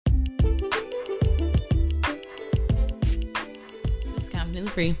Brandon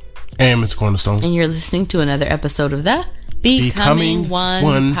the Free. And Mr. Cornerstone. And you're listening to another episode of the Becoming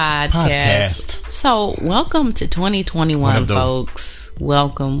One podcast. So, welcome to 2021, folks.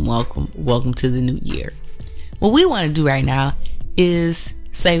 Welcome to the new year. What we want to do right now is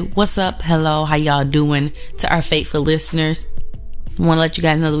say, what's up, hello, how y'all doing to our faithful listeners. We want to let you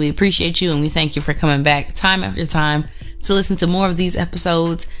guys know that we appreciate you and we thank you for coming back time after time to listen to more of these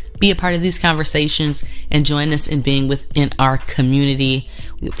episodes, be a part of these conversations, and join us in being within our community.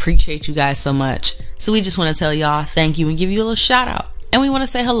 We appreciate you guys so much. So we just want to tell y'all thank you and give you a little shout out. And we want to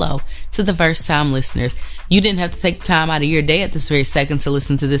say hello to the first time listeners. You didn't have to take time out of your day at this very second to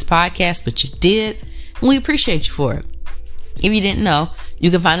listen to this podcast, but you did. And we appreciate you for it. If you didn't know,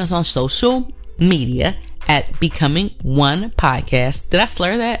 you can find us on social media at Becoming One Podcast. Did I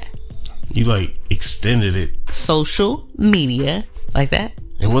slur that? You extended it. Social media, like that.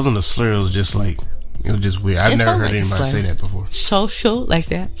 It wasn't a slur. It was just weird. I've never heard anybody say that before. Social, like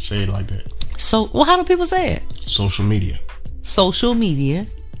that. Say it like that. So, well, how do people say it? Social media. Social media.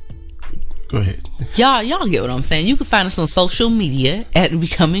 Go ahead. Y'all get what I'm saying. You can find us on social media at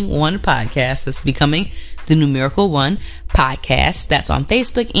Becoming One Podcast. That's Becoming the numerical One Podcast. That's on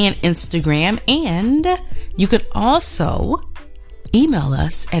Facebook and Instagram. And you could also email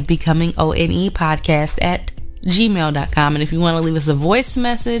us at becomingonepodcast@gmail.com. And if you want to leave us a voice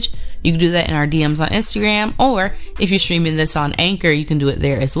message, you can do that in our DMs on Instagram, or if you're streaming this on Anchor, you can do it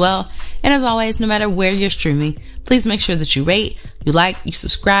there as well. And as always, no matter where you're streaming, please make sure that you rate, you like, you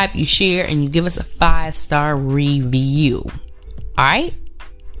subscribe, you share, and you give us a 5-star review. All right?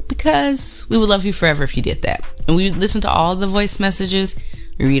 Because we would love you forever if you did that. And we listen to all the voice messages,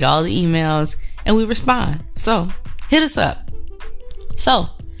 we read all the emails, and we respond. So hit us up. So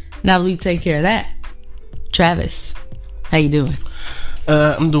now that we take care of that, Travis, how you doing?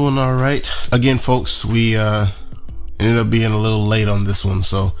 I'm doing all right. Again, folks, we ended up being a little late on this one,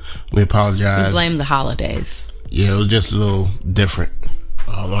 so we apologize. We blame the holidays. Yeah, it was just a little different.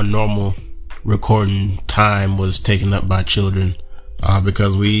 Our normal recording time was taken up by children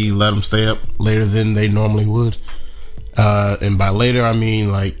because we let them stay up later than they normally would. And by later, I mean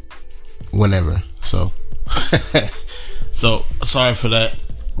whenever. So, so sorry for that.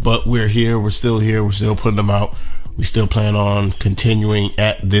 But we're here. We're still here. We're still putting them out. We still plan on continuing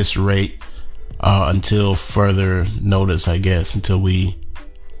at this rate until further notice, I guess.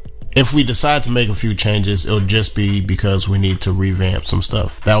 If we decide to make a few changes, it'll just be because we need to revamp some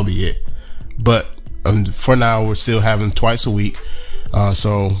stuff. That'll be it. But for now, we're still having twice a week.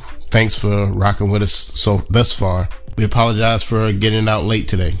 So thanks for rocking with us thus far. We apologize for getting out late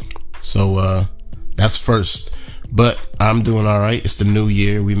today. So that's first. But I'm doing all right. It's the new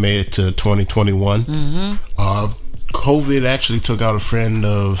year. We made it to 2021. Mm-hmm. COVID actually took out a friend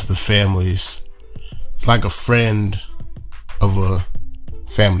of the family's. It's like a friend of a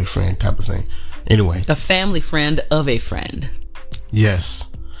family friend type of thing. Anyway. A family friend of a friend.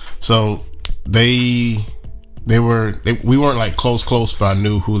 Yes. So we weren't close, but I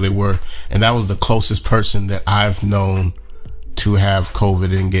knew who they were. And that was the closest person that I've known to have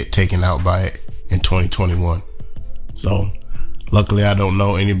COVID and get taken out by it in 2021. So luckily I don't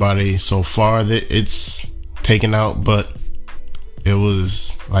know anybody so far that it's taken out, but it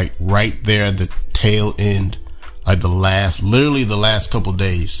was right there at the tail end, literally the last couple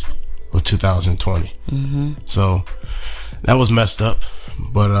days of 2020. Mm-hmm. So that was messed up,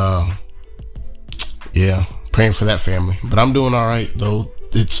 but yeah, praying for that family. But I'm doing all right though.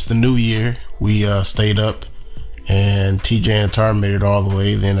 It's the new year. We stayed up, and TJ and Atara made it all the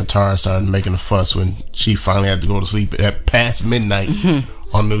way. Then Atara started making a fuss when she finally had to go to sleep at past midnight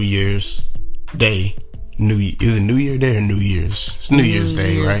on New Year's Day. Is it New Year Day or New Year's? It's New Year's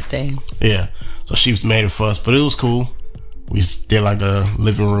Day, right? Day. Yeah. So she made a fuss, but it was cool. We did a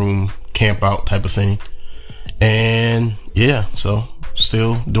living room camp out type of thing. And yeah, so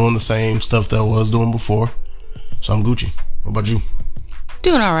still doing the same stuff that I was doing before. So I'm Gucci. What about you?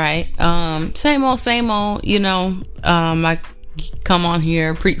 Doing all right. Same old, I come on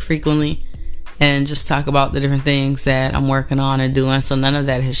here pretty frequently and just talk about the different things that I'm working on and doing. So none of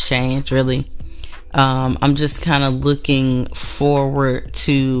that has changed really. I'm just kind of looking forward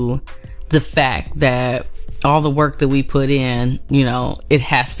to the fact that all the work that we put in, it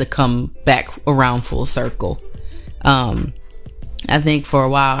has to come back around full circle. I think for a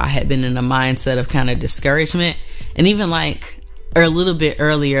while I had been in a mindset of kind of discouragement, and even a little bit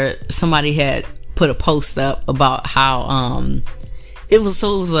earlier, somebody had put a post up about how, it was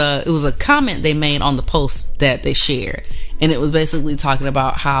a comment they made on the post that they shared. And it was basically talking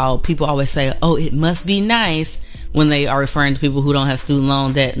about how people always say, oh, it must be nice, when they are referring to people who don't have student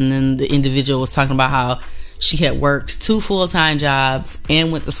loan debt. And then the individual was talking about how She had worked 2 full-time jobs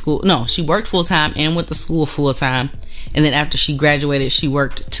and went to school. No, she worked full-time and went to school full-time. And then after she graduated, she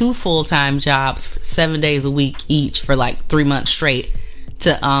worked 2 full-time jobs, 7 days a week each for like 3 months straight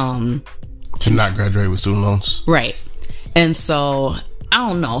to not graduate with student loans. Right. And so I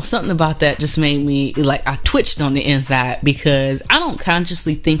don't know, something about that just made me like, I twitched on the inside because I don't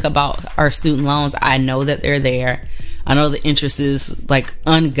consciously think about our student loans. I know that they're there. I know the interest is like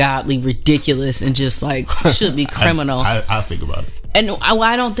ungodly, ridiculous, and just like should be criminal. I think about it. And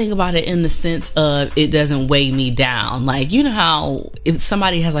I don't think about it in the sense of it doesn't weigh me down. Like, you know how if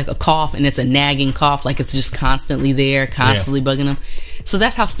somebody has like a cough and it's a nagging cough, like it's just constantly there, constantly bugging them. So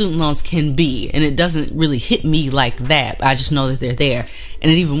that's how student loans can be. And it doesn't really hit me like that. I just know that they're there.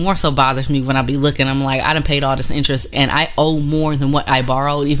 And it even more so bothers me when I be looking. I'm like, I done paid all this interest and I owe more than what I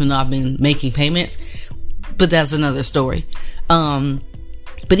borrowed, even though I've been making payments. But that's another story. But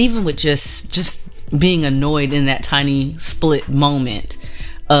even with just being annoyed in that tiny split moment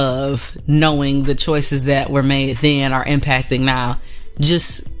of knowing the choices that were made then are impacting now,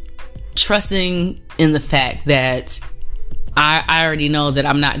 just trusting in the fact that I already know that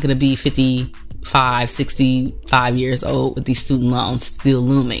I'm not going to be 55, 65 years old with these student loans still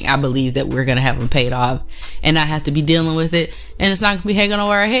looming. I believe that we're going to have them paid off and I have to be dealing with it, and it's not going to be hanging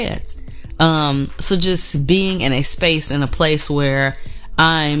over our heads. So just being in a space, in a place where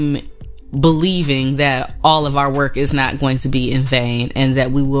I'm believing that all of our work is not going to be in vain and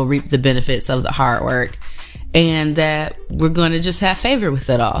that we will reap the benefits of the hard work and that we're going to just have favor with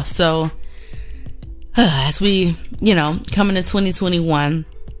it all. So as we, come into 2021,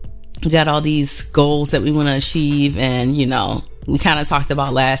 we got all these goals that we want to achieve. And, we kind of talked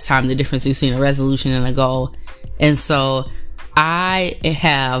about last time the difference between a resolution and a goal. And so I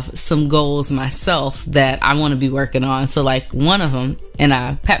have some goals myself that I want to be working on. So like one of them, and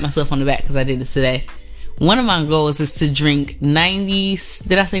I pat myself on the back because I did this today. One of my goals is to drink 90,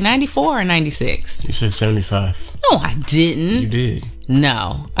 did I say 94 or 96? You said 75. No, I didn't. You did.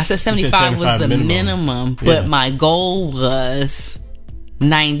 No, I said 75 was the minimum, but my goal was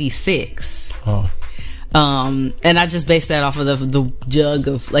 96. Oh. And I just based that off of the jug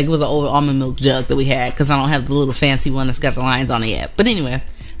of, like, it was an old almond milk jug that we had, because I don't have the little fancy one that's got the lines on it yet. But anyway,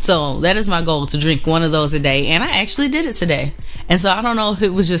 so that is my goal, to drink one of those a day, and I actually did it today. And so I don't know if it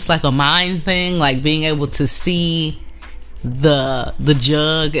was just like a mind thing, like being able to see the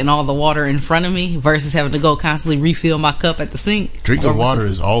jug and all the water in front of me versus having to go constantly refill my cup at the sink. Drinking water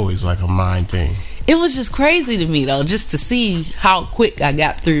is always like a mind thing. It was just crazy to me though, just to see how quick I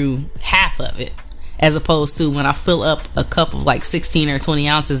got through half of it, as opposed to when I fill up a cup of like 16 or 20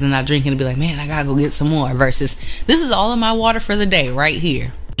 ounces and I drink it and be like, man, I gotta go get some more, versus this is all of my water for the day right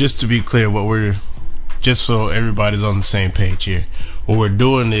here. Just to be clear, just so everybody's on the same page here, what we're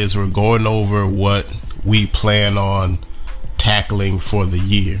doing is we're going over what we plan on tackling for the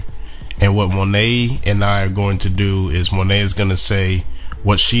year. And what Monet and I are going to do is Monet is going to say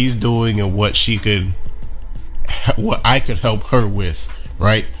what she's doing and what I could help her with,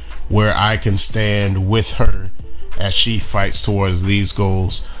 right? Where I can stand with her as she fights towards these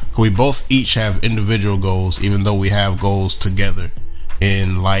goals. We both each have individual goals, even though we have goals together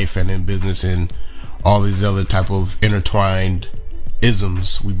in life and in business and all these other type of intertwined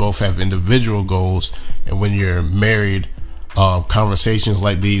isms. We both have individual goals, and when you're married, conversations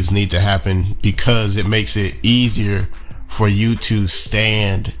like these need to happen because it makes it easier for you to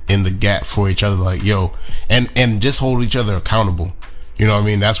stand in the gap for each other, like, yo, and just hold each other accountable. You know what I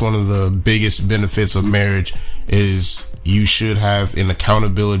mean? That's one of the biggest benefits of marriage, is you should have an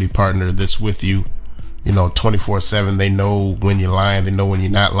accountability partner that's with you, 24/7. They know when you're lying. They know when you're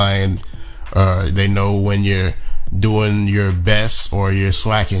not lying. They know when you're doing your best or you're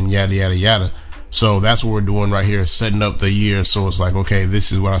slacking, yada, yada, yada. So that's what we're doing right here, setting up the year. So it's like, okay,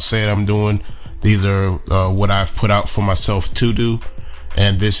 this is what I said I'm doing. These are what I've put out for myself to do.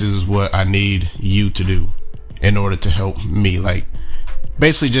 And this is what I need you to do in order to help me. Like,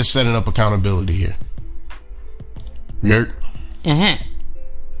 basically just setting up accountability here. Yurt?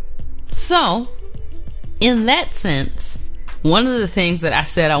 So, in that sense, one of the things that I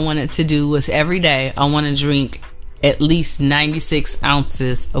said I wanted to do was every day I want to drink at least 96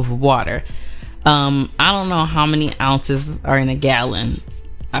 ounces of water. I don't know how many ounces are in a gallon.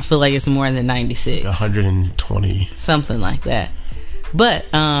 I feel like it's more than 96. 120. Something like that. But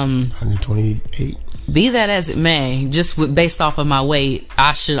 128. Be that as it may, just based off of my weight,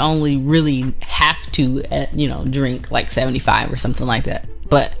 I should only really have to, drink like 75 or something like that.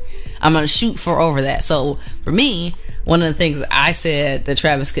 But I'm going to shoot for over that. So for me, one of the things I said that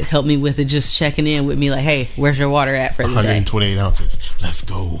Travis could help me with is just checking in with me like, hey, where's your water at for the day? 128 ounces. Let's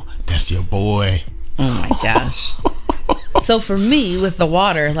go. That's your boy. Oh my gosh. So for me, with the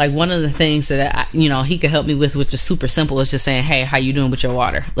water, like one of the things that he could help me with, which is super simple, is just saying, hey, how you doing with your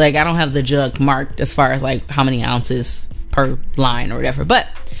water? Like, I don't have the jug marked as far as like how many ounces per line or whatever, but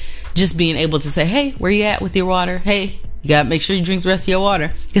just being able to say, hey, where you at with your water? Hey, you gotta make sure you drink the rest of your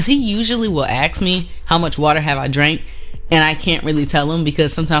water. Because he usually will ask me how much water have I drank, and I can't really tell him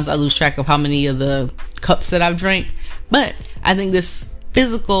because sometimes I lose track of how many of the cups that I've drank. But I think this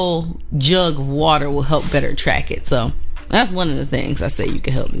physical jug of water will help better track it. So that's one of the things I say you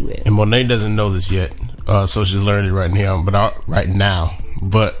can help me with. And Monet doesn't know this yet, so she's learning right now.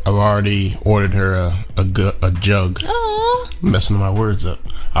 But I've already ordered her a jug. Oh, messing my words up.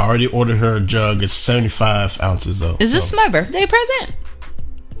 I already ordered her a jug. It's 75 ounces though. Is this my birthday present?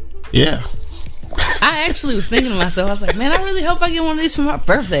 Yeah. I actually was thinking to myself, I was like, man, I really hope I get one of these for my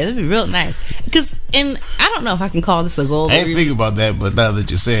birthday. That'd be real nice. And I don't know if I can call this a goal. I ain't thinking about that, but now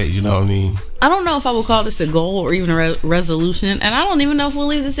that you said, you know what I mean? I don't know if I would call this a goal or even a resolution, and I don't even know if we'll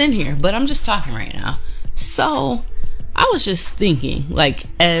leave this in here, but I'm just talking right now. So I was just thinking, like,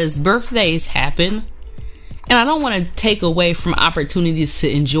 as birthdays happen, and I don't want to take away from opportunities to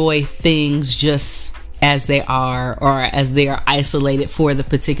enjoy things just as they are or as they are isolated for the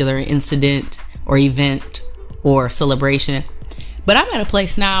particular incident or event or celebration. But I'm at a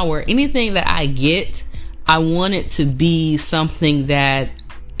place now where anything that I get, I want it to be something that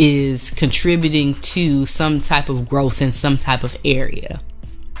is contributing to some type of growth in some type of area,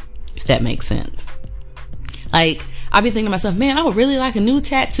 if that makes sense. Like, I'll be thinking to myself, man, I would really like a new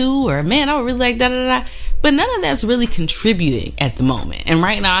tattoo, or man, I would really like da-da-da. But none of that's really contributing at the moment. And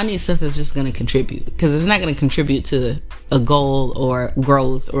right now I need stuff that's just going to contribute. Because if it's not going to contribute to a goal or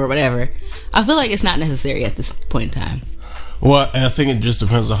growth or whatever, I feel like it's not necessary at this point in time. Well, I think it just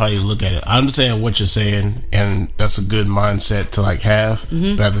depends on how you look at it. I understand what you're saying, and that's a good mindset to like have.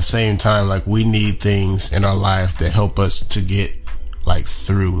 Mm-hmm. But at the same time, like, we need things in our life that help us to get like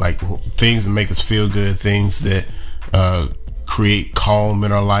through, like things that make us feel good, things that create calm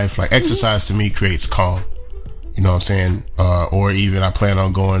in our life. Like exercise to me creates calm. You know what I'm saying? Or even I plan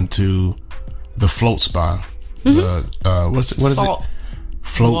on going to the float spa. Mm-hmm. What is it?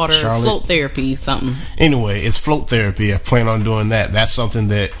 Float water, Charlotte? Float therapy, something. Anyway, it's float therapy. I plan on doing that. That's something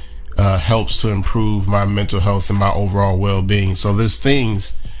that helps to improve my mental health and my overall well-being. So there's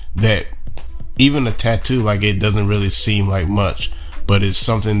things that even a tattoo, like, it doesn't really seem like much, but it's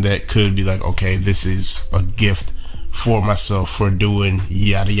something that could be like, okay, this is a gift for myself for doing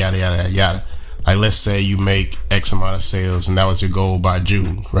yada, yada, yada, yada. Like, let's say you make X amount of sales and that was your goal by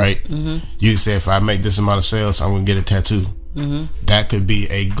June, right? Mm-hmm. You say, if I make this amount of sales, I'm going to get a tattoo. Mm-hmm. That could be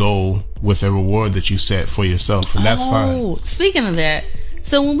a goal with a reward that you set for yourself, and that's fine. Speaking of that,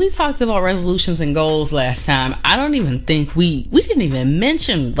 so when we talked about resolutions and goals last time, I don't even think we didn't even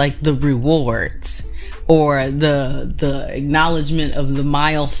mention like the rewards or the acknowledgement of the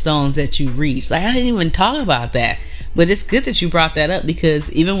milestones that you reached. Like, I didn't even talk about that. But it's good that you brought that up,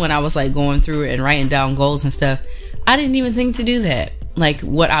 because even when I was like going through it and writing down goals and stuff, I didn't even think to do that. Like,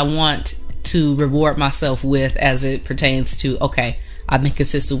 what I want to reward myself with as it pertains to, okay, I've been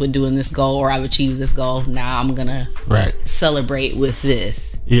consistent with doing this goal, or I've achieved this goal. Now I'm gonna celebrate with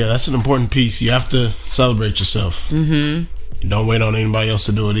this. Yeah, that's an important piece. You have to celebrate yourself. Mm-hmm. You don't wait on anybody else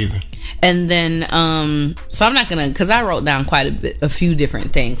to do it either. And then, so I'm not gonna, because I wrote down quite a few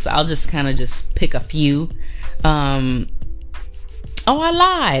different things. So I'll just kind of just pick a few. I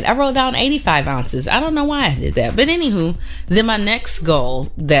lied. I wrote down 85 ounces. I don't know why I did that. But anywho, then my next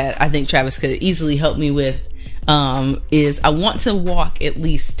goal that I think Travis could easily help me with is I want to walk at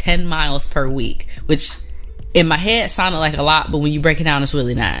least 10 miles per week, which in my head sounded like a lot, but when you break it down, it's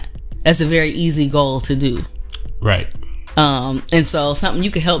really not. That's a very easy goal to do. Right. And so something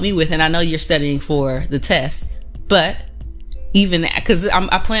you could help me with, and I know you're studying for the test, but even because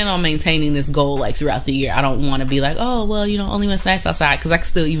I plan on maintaining this goal like throughout the year. I don't want to be like, oh, well, only when it's nice outside, because I can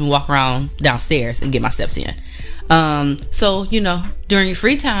still even walk around downstairs and get my steps in. So, during your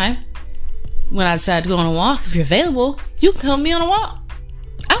free time, when I decide to go on a walk, if you're available, you can help me on a walk.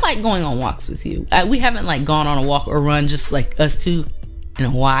 I like going on walks with you. We haven't like gone on a walk or run just like us two in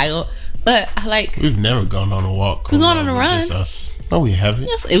a while, but I like. We've never gone on a walk. We've gone on a run. Just us. No, we haven't.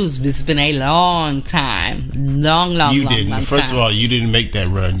 Yes, it's been a long time. Long time. First of all, you didn't make that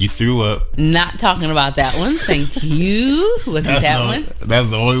run. You threw up. Not talking about that one. Thank you. Wasn't that one? That's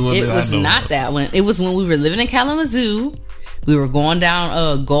the only one. It was not that one. It was when we were living in Kalamazoo. We were going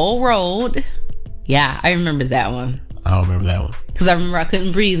down Gold Road. Yeah, I remember that one. I don't remember that one. Because I remember I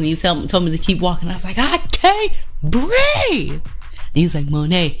couldn't breathe, and you told me to keep walking. I was like, I can't breathe. And he's like,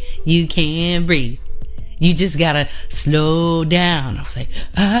 Monet, you can't breathe. You just gotta slow down. I was like,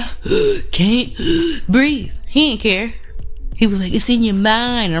 can't breathe. He didn't care. He was like, it's in your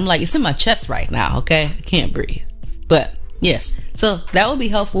mind. And I'm like, it's in my chest right now, okay? I can't breathe. But yes, so that would be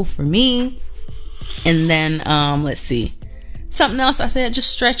helpful for me. And then let's see, something else I said,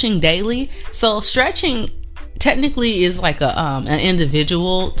 just stretching daily. So stretching technically is like a an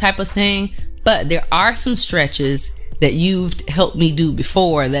individual type of thing, but there are some stretches that you've helped me do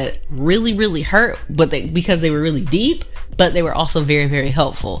before that really hurt, but because they were really deep, but they were also very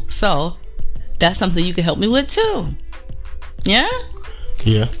helpful. So that's something you can help me with too. Yeah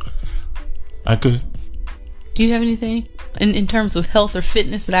I could. Do you have anything in terms of health or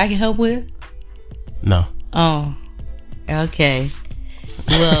fitness that I can help with? No. Oh, okay.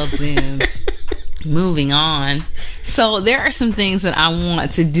 Well then, moving on. So there are some things that I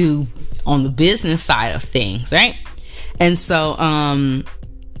want to do on the business side of things, right? And so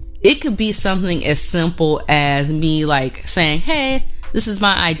it could be something as simple as me like saying, hey, this is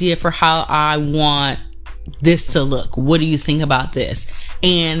my idea for how I want this to look. What do you think about this?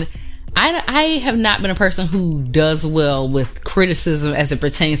 And I have not been a person who does well with criticism as it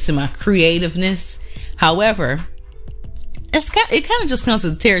pertains to my creativeness. However, it kind of just comes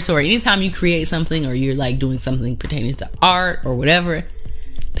with the territory. Anytime you create something or you're like doing something pertaining to art or whatever,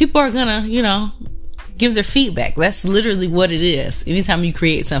 people are gonna, give their feedback. That's literally what it is. Anytime you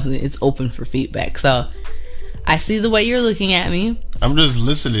create something, it's open for feedback. So I see the way you're looking at me. I'm just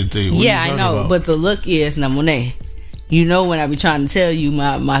listening to you. Yeah, I know. About? But the look is, Namone, when I be trying to tell you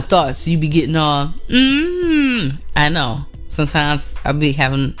my thoughts, you be getting all, I know. Sometimes I be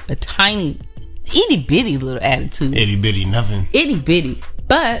having a tiny, itty bitty little attitude. Itty bitty nothing. Itty bitty.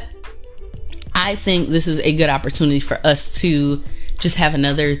 But I think this is a good opportunity for us to just have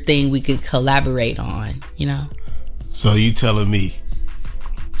another thing we could collaborate on, So you telling me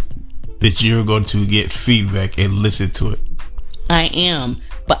that you're going to get feedback and listen to it? I am,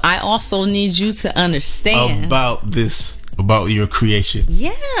 but I also need you to understand about your creations.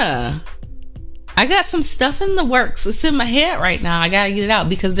 Yeah, I got some stuff in the works. It's in my head right now. I gotta get it out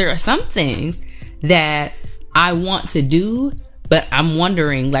because there are some things that I want to do, but I'm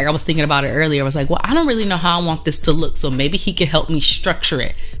wondering, like I was thinking about it earlier. I was like, well, I don't really know how I want this to look. So maybe he could help me structure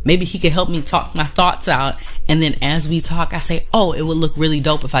it. Maybe he could help me talk my thoughts out. And then as we talk, I say, oh, it would look really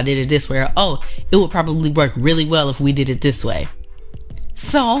dope if I did it this way. Or, oh, it would probably work really well if we did it this way.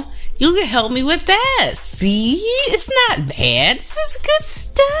 So you can help me with that. See, it's not bad. This is good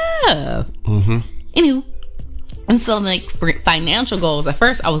stuff. Anywho, and so like for financial goals, at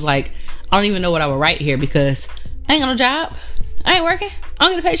first I was like, I don't even know what I would write here because I ain't got no job. I ain't working. I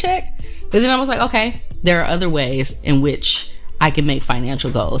don't get a paycheck. But then I was like, okay, there are other ways in which I can make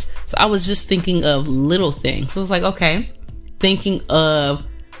financial goals. So I was just thinking of little things. So I was like, okay, thinking of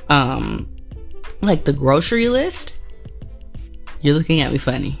like the grocery list. You're looking at me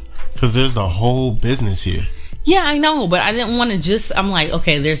funny. Because there's a whole business here. Yeah, I know, but I didn't want to just, I'm like,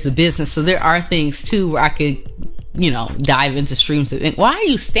 okay, there's the business. So there are things too where I could, dive into streams of, why are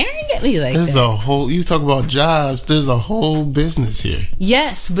you staring at me like that? You talk about jobs, there's a whole business here.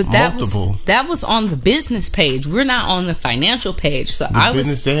 Yes, but that was on the business page. We're not on the financial page. So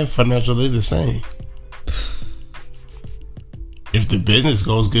business and financial, they're the same. If the business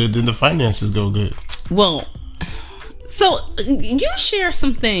goes good, then the finances go good. Well, so you share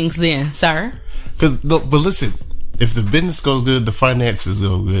some things then, sir. But listen, if the business goes good, the finances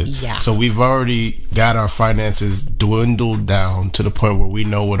go good. Yeah. So we've already got our finances dwindled down to the point where we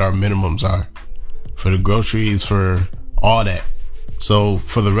know what our minimums are for the groceries, for all that. So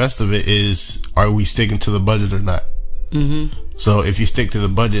for the rest of it is, are we sticking to the budget or not? So if you stick to the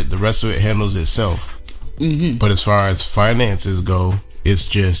budget, the rest of it handles itself. But as far as finances go, it's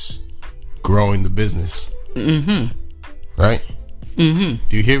just growing the business. Right? Do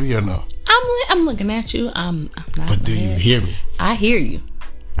you hear me or no? I'm looking at you. I'm not. But do you hear me? I hear you.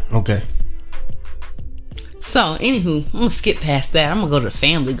 Okay. So, anywho, I'm gonna skip past that. I'm gonna go to the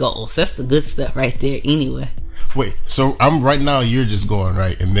family goals. That's the good stuff right there. Anyway. Wait. So I'm right now. You're just going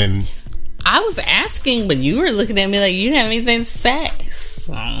right, and then I was asking, but you were looking at me like you didn't have anything to say.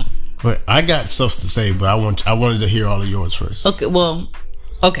 So. But I got stuff to say, but I wanted to hear all of yours first. Okay. Well.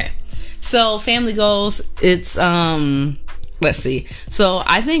 Okay. So family goals. It's Let's see. So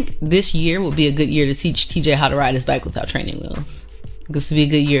I think this year will be a good year to teach TJ how to ride his bike without training wheels. This will be a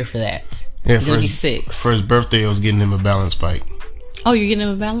good year for that. Yeah, he's gonna be 6. For his birthday, I was getting him a balance bike. Oh, you're getting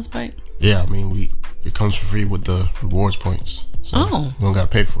him a balance bike? Yeah, I mean, it comes for free with the rewards points. So you don't got to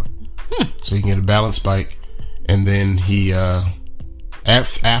pay for it. So he can get a balance bike, and then he after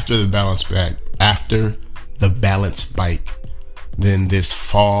the balance bike, then this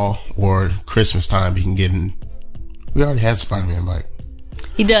fall or Christmas time, he can get in. We already had Spider-Man bike.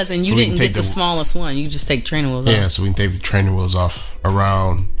 He does, and you didn't get the smallest one. You just take training wheels off. Yeah, so we can take the training wheels off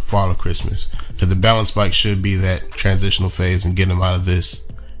around fall or Christmas. So the balance bike should be that transitional phase and get him out of this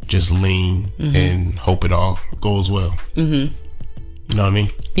just lean and hope it all goes well. Mm-hmm. You know what I mean?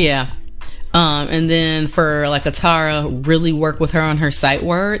 Yeah. And then for like Atara, really work with her on her sight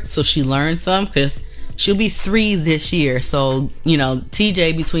words so she learns some, because she'll be 3 this year. So, you know,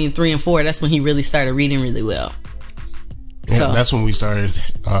 TJ between 3 and 4, that's when he really started reading really well. Yeah, so that's when we started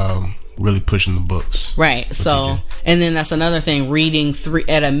really pushing the books. Right. So, and then that's another thing, reading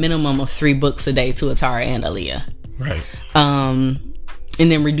at a minimum of 3 books a day to Atara and Aaliyah. Right. And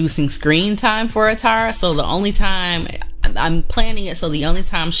then reducing screen time for Atara. So the only time I'm planning it, so the only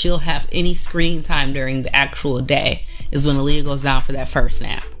time she'll have any screen time during the actual day is when Aaliyah goes down for that first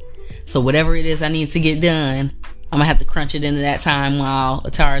nap. So whatever it is I need to get done, I'm gonna have to crunch it into that time while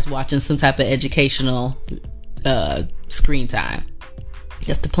Atara's watching some type of educational screen time.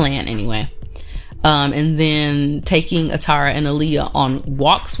 That's the plan anyway. And then taking Atara and Aaliyah on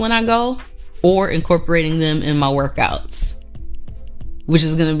walks when I go, or incorporating them in my workouts, which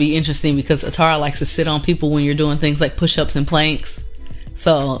is going to be interesting because Atara likes to sit on people when you're doing things like push-ups and planks.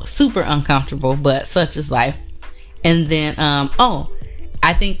 So super uncomfortable, but such is life. And then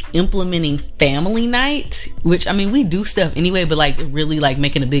I think implementing family night, which, I mean, we do stuff anyway, but like really like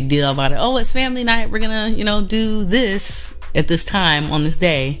making a big deal about it. Oh, it's family night. We're going to, you know, do this at this time on this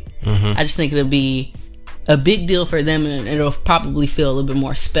day. Mm-hmm. I just think it'll be a big deal for them, and it'll probably feel a little bit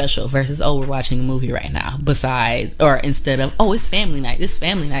more special versus, oh, we're watching a movie right now. Besides, or instead of, oh, it's family night. It's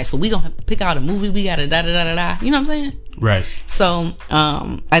family night. So we going to pick out a movie. We got to da-da-da-da-da. You know what I'm saying? Right. So,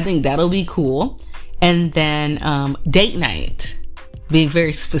 I think that'll be cool. And then, date night. Being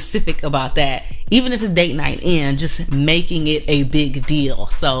very specific about that, even if it's date night in, just making it a big deal.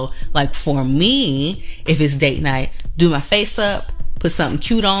 So like for me, if it's date night, do my face up, put something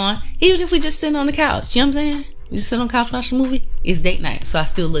cute on, even if we just sitting on the couch. You know what I'm saying? We just sit on the couch watching a movie. It's date night, so I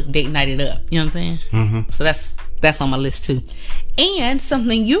still look date nighted up. You know what I'm saying? Mm-hmm. So that's on my list too. And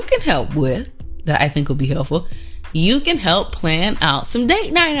something you can help with that I think will be helpful. You can help plan out some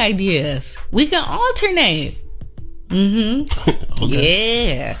date night ideas. We can alternate. Mm-hmm.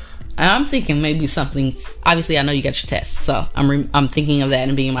 Okay. Yeah. I'm thinking maybe something. Obviously, I know you got your tests, so I'm thinking of that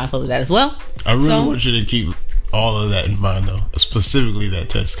and being mindful of that as well. I really want you to keep all of that in mind, though. Specifically, that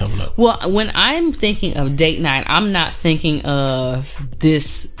test coming up. Well, when I'm thinking of date night, I'm not thinking of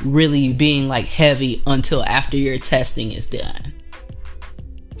this really being like heavy until after your testing is done.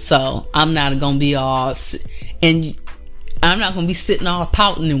 So I'm not gonna be all and. I'm not going to be sitting all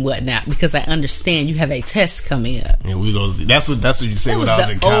pouting and whatnot because I understand you have a test coming up. Yeah, we go. That's what you said when I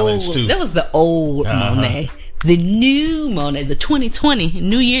was in college too. That was the old Monet. The new Monet, the 2020,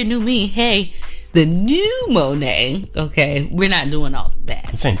 new year, new me. Hey, the new Monet. Okay, we're not doing all that.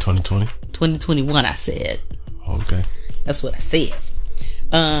 This ain't 2020. 2021, I said. Okay. That's what I said.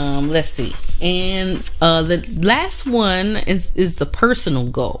 Let's see. And the last one is the personal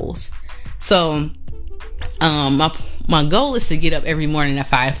goals. So, my goal is to get up every morning at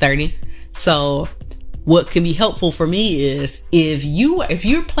 5:30. So what can be helpful for me is if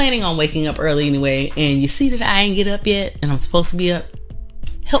you're planning on waking up early anyway and you see that I ain't get up yet and I'm supposed to be up,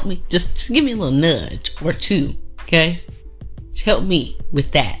 help me. Just give me a little nudge or two. Okay? Just help me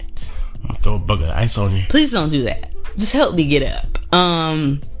with that. I'm gonna throw a bucket of ice on you. Please don't do that. Just help me get up.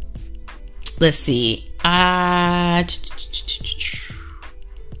 Let's see.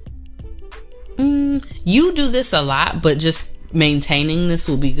 You do this a lot, but just maintaining this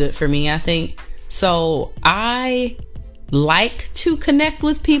will be good for me, I think. So I like to connect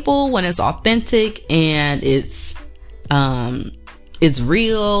with people when it's authentic and it's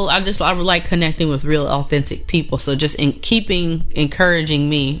real. I like connecting with real authentic people. So just encouraging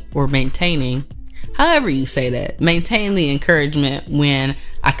me, or maintaining, however you say that, maintain the encouragement when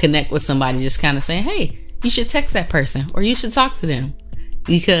I connect with somebody, just kind of saying, hey, you should text that person or you should talk to them.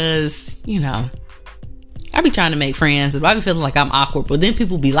 Because, you know, I be trying to make friends and I be feeling like I'm awkward, but then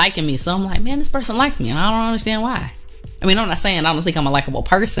people be liking me. So I'm like, man, this person likes me and I don't understand why. I mean, I'm not saying I don't think I'm a likable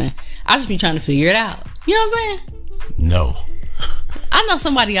person. I just be trying to figure it out. You know what I'm saying? No. I know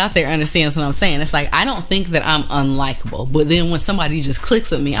somebody out there understands what I'm saying. It's like, I don't think that I'm unlikable, but then when somebody just clicks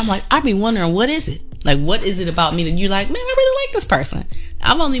with me, I'm like, I be wondering, what is it? Like, what is it about me that you're like, man, I really like this person?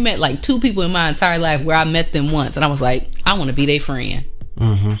 I've only met like 2 people in my entire life where I met them once and I was like, I want to be their friend.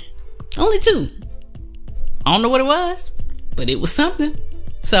 Mm-hmm. Only 2. I don't know what it was, but it was something.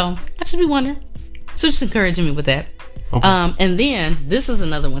 So I should be wondering. So just encouraging me with that. Okay. And then this is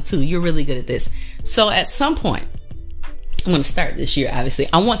another one too. You're really good at this. So at some point, I'm going to start this year, obviously.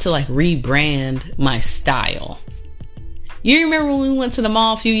 I want to like rebrand my style. You remember when we went to the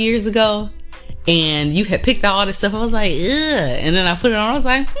mall a few years ago and you had picked out all this stuff? I was like, ugh. And then I put it on. I was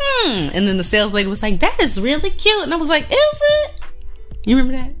like, And then the sales lady was like, that is really cute. And I was like, is it? You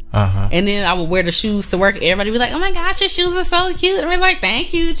remember that? Uh-huh. And then I would wear the shoes to work. Everybody would be like, oh my gosh, your shoes are so cute. And I'd be like,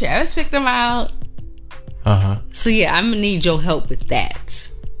 thank you. Travis picked them out. Uh-huh. So yeah, I'm going to need your help with that.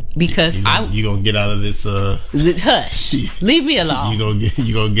 Because you gonna get out of this hush. Leave me alone.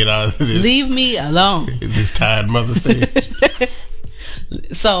 You gonna get out of this. Leave me alone. This tired mother stage.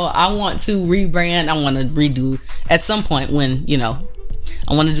 So I want to rebrand. I want to redo at some point when,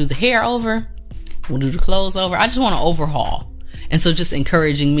 I want to do the hair over. I want to do the clothes over. I just want to overhaul. And so just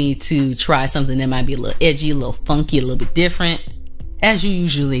encouraging me to try something that might be a little edgy, a little funky, a little bit different, as you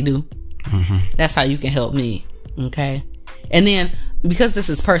usually do. Mm-hmm. That's how you can help me. Okay. And then because this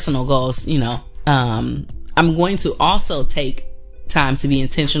is personal goals, I'm going to also take time to be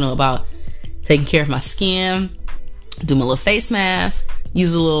intentional about taking care of my skin, do my little face mask,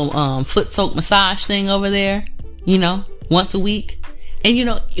 use a little foot soak massage thing over there, once a week.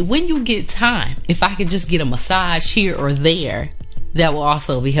 And when you get time, if I could just get a massage here or there, that will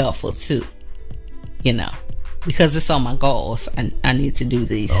also be helpful too, because it's on my goals. I need to do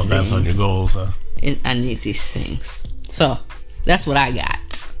these things. That's on your goals, huh? I need these things. So that's what I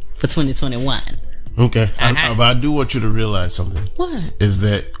got for 2021. Okay. But I do want you to realize something. What? Is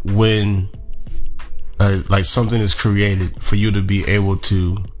that when like something is created for you to be able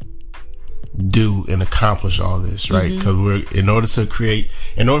to do and accomplish all this, right? Because in order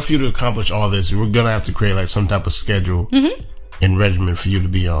for you to accomplish all this, we're going to have to create like some type of schedule and regimen for you to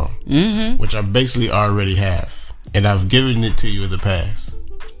be on, which I basically already have. And I've given it to you in the past.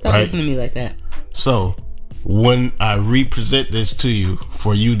 Stop looking at me like that. So when I represent this to you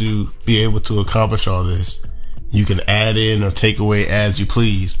for you to be able to accomplish all this, you can add in or take away as you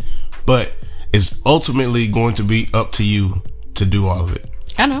please, but it's ultimately going to be up to you to do all of it.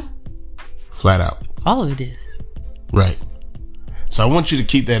 I know. Flat out. All of it is. Right. So I want you to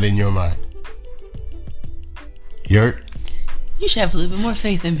keep that in your mind. You should have a little bit more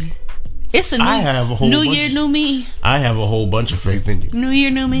faith in me. It's a new year, new me. I have a whole bunch of faith in you. New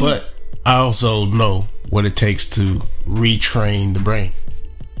year, new me. But I also know what it takes to retrain the brain.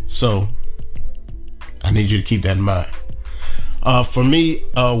 So I need you to keep that in mind. For me,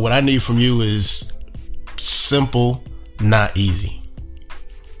 what I need from you is simple, not easy.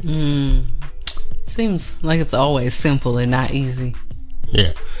 Seems like it's always simple and not easy.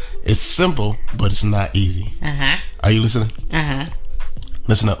 Yeah. It's simple, but it's not easy. Are you listening?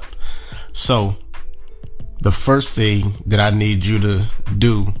 Listen up. So the first thing that I need you to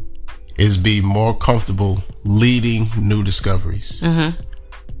do is be more comfortable leading new discoveries. How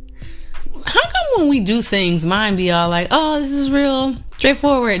come when we do things, mine be all like, oh, this is real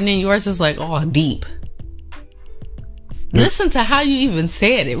straightforward, and then yours is like, oh, deep? Listen to how you even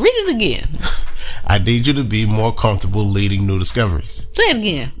said it. Read it again. I need you to be more comfortable leading new discoveries. Say it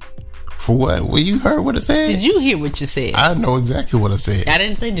again. For what? Well, you heard what I said. Did you hear what you said? I know exactly what I said. I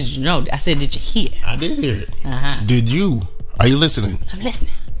didn't say did you know. I said did you hear? I did hear it. Did you? Are you listening? I'm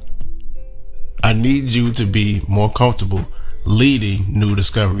listening. I need you to be more comfortable leading new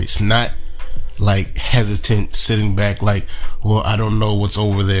discoveries, not like hesitant, sitting back like, well, I don't know what's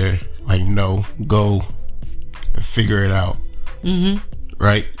over there. Like, no, go and figure it out.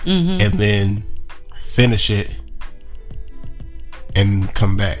 Right? And then finish it and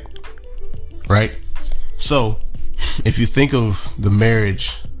come back. Right? So if you think of the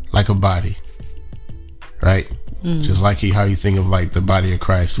marriage like a body, right? Just like how you think of like the body of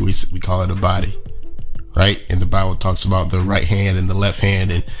Christ, we call it a body, right? And the Bible talks about the right hand and the left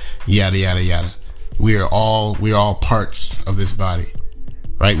hand and yada yada yada. We are all parts of this body,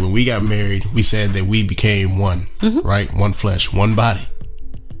 right? When we got married, we said that we became one, right? One flesh, one body,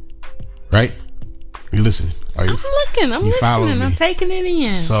 right? You listening? Are you? I'm listening. I'm taking it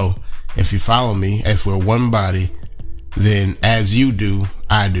in. So if you follow me, if we're one body, then as you do,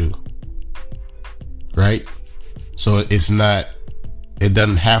 I do, right? So it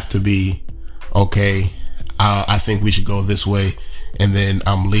doesn't have to be, okay, I think we should go this way, and then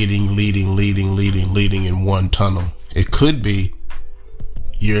I'm leading in one tunnel. It could be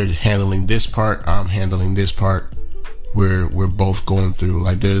you're handling this part, I'm handling this part. We're both going through,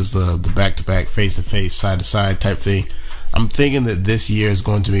 like there's the back-to-back, face-to-face, side-to-side type thing. I'm thinking that this year is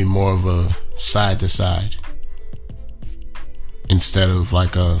going to be more of a side-to-side instead of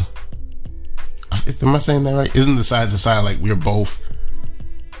like a, am I saying that right? Isn't the side to side like we're both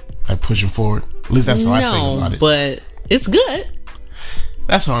like pushing forward? At least that's how I think about it. But it's good.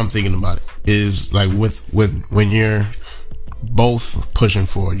 That's how I'm thinking about it. Is like with when you're both pushing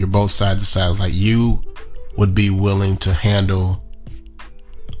forward. You're both side to side. Like, you would be willing to handle,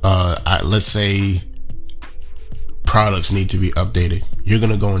 let's say products need to be updated. You're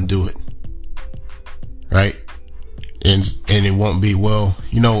going to go and do it. Right? And it won't be, well,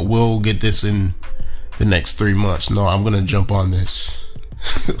 we'll get this in the next 3 months. No, I'm going to jump on this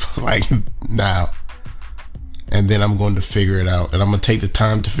like now. And then I'm going to figure it out. And I'm going to take the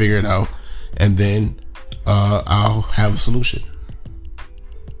time to figure it out. And then I'll have a solution.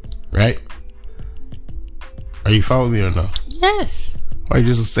 Right? Are you following me or no? Yes. Why are you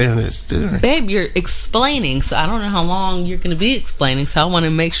just standing there staring? Babe, you're explaining, so I don't know how long you're going to be explaining, so I want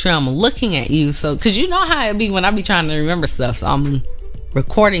to make sure I'm looking at you. So, because you know how it be when I be trying to remember stuff, so I'm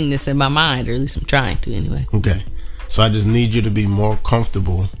recording this in my mind, or at least I'm trying to anyway. Okay. So I just need you to be more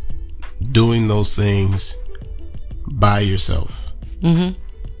comfortable doing those things by yourself. Mm-hmm.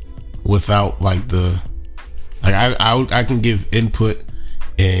 Without like I can give input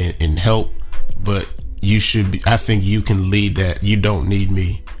and help, but you should be, I think you can lead that. You don't need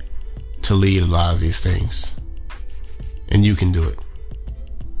me to lead a lot of these things, and you can do it.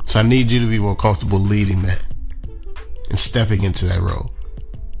 So I need you to be more comfortable leading that and stepping into that role.